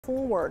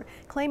forward,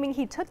 claiming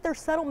he took their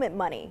settlement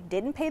money,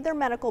 didn't pay their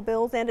medical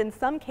bills, and in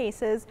some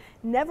cases,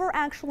 never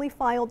actually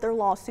filed their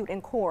lawsuit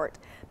in court.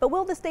 But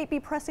will the state be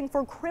pressing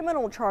for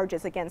criminal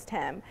charges against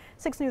him?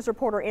 6 News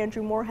reporter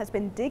Andrew Moore has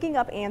been digging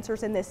up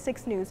answers in this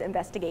 6 News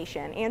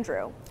investigation.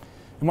 Andrew.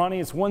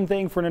 Imani, it's one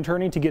thing for an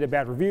attorney to get a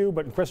bad review,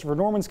 but in Christopher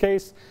Norman's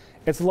case,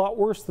 it's a lot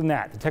worse than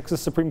that. The Texas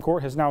Supreme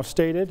Court has now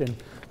stated in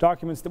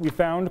documents that we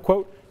found,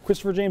 quote,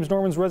 Christopher James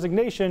Norman's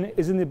resignation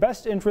is in the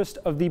best interest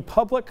of the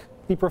public,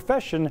 the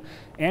profession,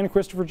 and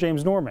Christopher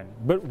James Norman.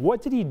 But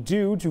what did he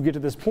do to get to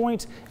this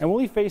point, and will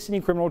he face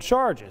any criminal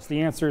charges?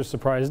 The answers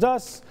surprised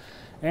us,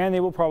 and they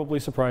will probably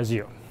surprise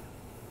you.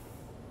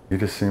 He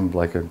just seemed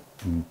like a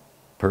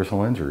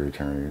personal injury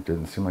attorney.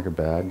 Didn't seem like a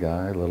bad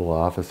guy. Little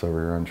office over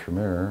here on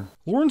Tremere.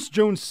 Lawrence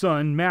Jones'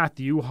 son,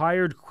 Matthew,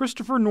 hired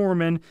Christopher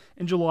Norman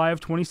in July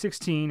of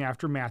 2016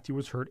 after Matthew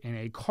was hurt in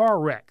a car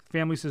wreck. The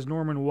family says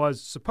Norman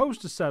was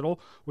supposed to settle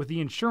with the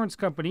insurance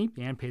company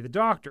and pay the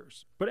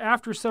doctors. But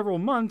after several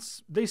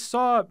months, they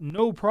saw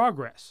no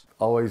progress.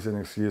 Always an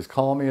excuse.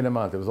 Call me in a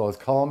month. It was always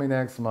call me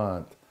next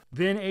month.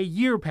 Then a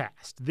year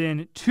passed,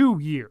 then 2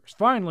 years.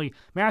 Finally,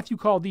 Matthew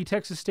called the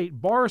Texas State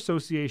Bar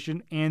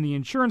Association and the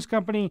insurance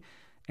company,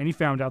 and he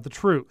found out the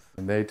truth.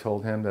 And they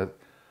told him that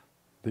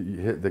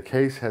the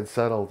case had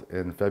settled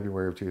in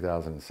February of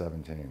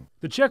 2017.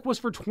 The check was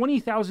for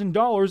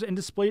 $20,000 and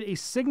displayed a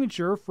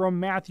signature from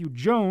Matthew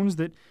Jones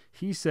that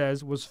he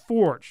says was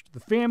forged. The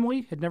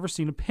family had never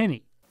seen a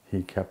penny.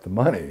 He kept the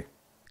money.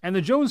 And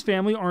the Jones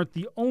family aren't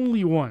the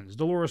only ones.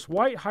 Dolores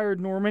White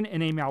hired Norman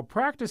in a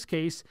malpractice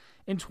case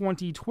in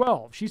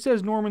 2012. She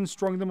says Norman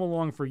strung them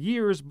along for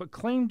years, but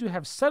claimed to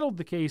have settled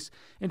the case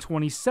in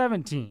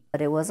 2017.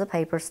 But it was a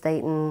paper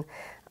stating,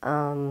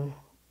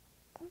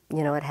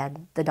 it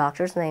had the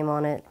doctor's name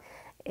on it.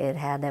 It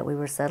had that we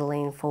were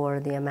settling for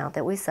the amount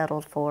that we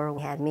settled for.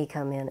 We had me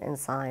come in and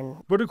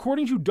sign. But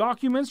according to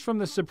documents from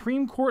the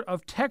Supreme Court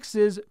of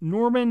Texas,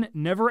 Norman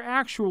never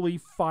actually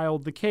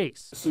filed the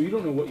case. So you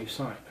don't know what you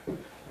signed?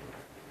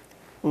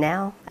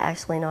 Now,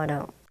 actually, no, I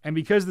don't. And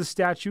because the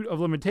statute of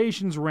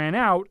limitations ran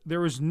out,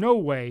 there was no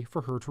way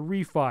for her to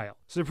refile.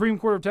 Supreme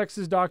Court of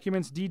Texas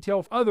documents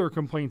detail other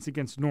complaints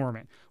against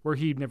Norman, where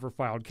he'd never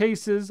filed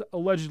cases,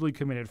 allegedly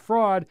committed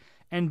fraud,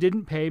 and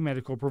didn't pay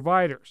medical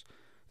providers.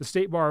 The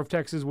State Bar of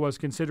Texas was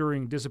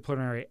considering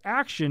disciplinary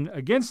action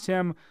against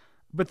him,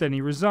 but then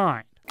he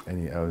resigned.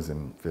 And he owes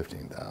him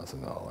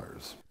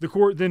 $15,000. The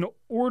court then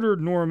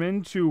ordered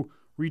Norman to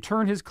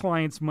return his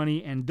client's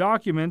money and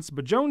documents,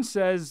 but Jones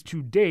says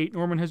to date,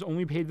 Norman has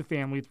only paid the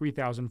family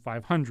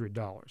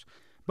 $3,500.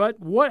 But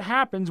what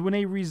happens when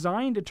a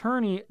resigned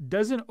attorney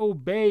doesn't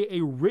obey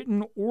a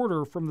written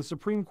order from the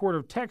Supreme Court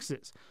of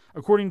Texas?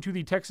 According to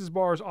the Texas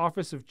Bar's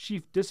Office of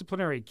Chief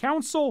Disciplinary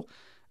Counsel,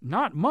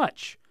 not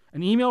much.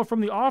 An email from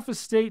the office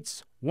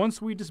states,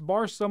 once we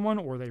disbar someone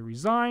or they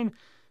resign,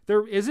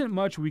 there isn't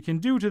much we can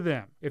do to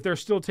them. If they're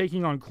still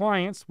taking on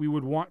clients, we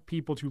would want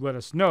people to let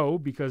us know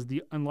because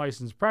the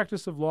Unlicensed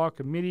Practice of Law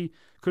Committee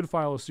could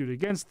file a suit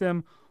against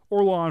them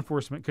or law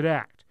enforcement could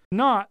act.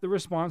 Not the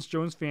response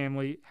Jones'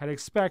 family had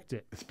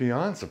expected. It's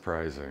beyond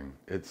surprising.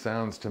 It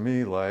sounds to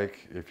me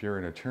like if you're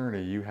an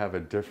attorney, you have a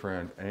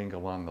different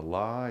angle on the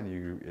law and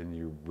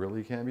you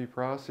really can't be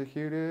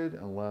prosecuted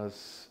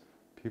unless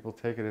people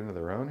take it into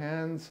their own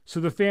hands. So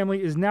the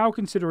family is now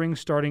considering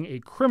starting a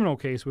criminal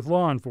case with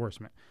law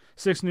enforcement.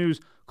 6 News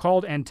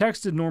called and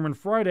texted Norman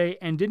Friday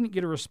and didn't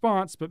get a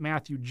response, but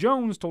Matthew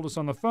Jones told us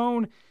on the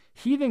phone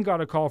he then got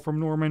a call from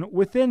Norman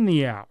within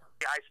the hour.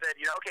 I said,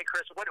 okay,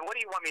 Chris, what do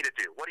you want me to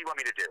do? What do you want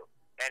me to do?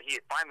 And he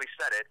finally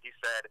said it. He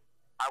said,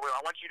 I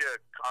want you to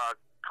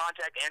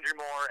contact Andrew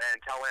Moore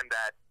and tell him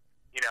that,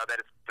 that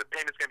if the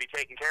payment's going to be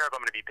taken care of, I'm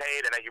going to be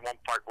paid, and that you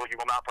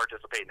will not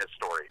participate in this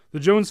story. The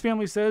Jones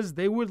family says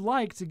they would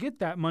like to get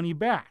that money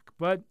back,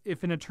 but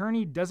if an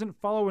attorney doesn't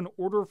follow an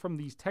order from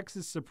the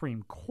Texas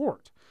Supreme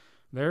Court,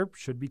 there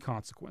should be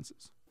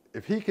consequences.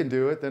 If he can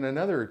do it, then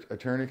another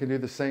attorney can do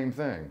the same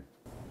thing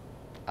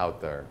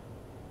out there.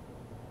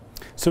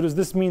 So does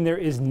this mean there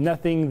is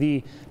nothing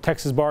the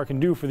Texas Bar can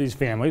do for these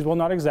families? Well,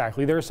 not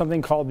exactly. There is something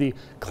called the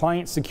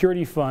Client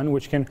Security Fund,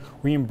 which can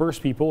reimburse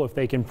people if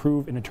they can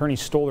prove an attorney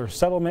stole their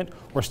settlement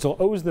or still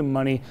owes them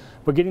money,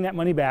 but getting that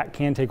money back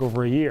can take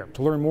over a year.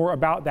 To learn more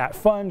about that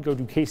fund, go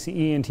to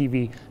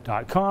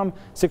kcentv.com.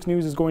 6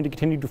 News is going to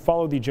continue to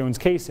follow the Jones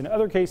case and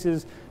other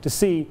cases to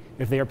see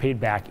if they are paid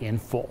back in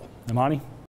full. Imani?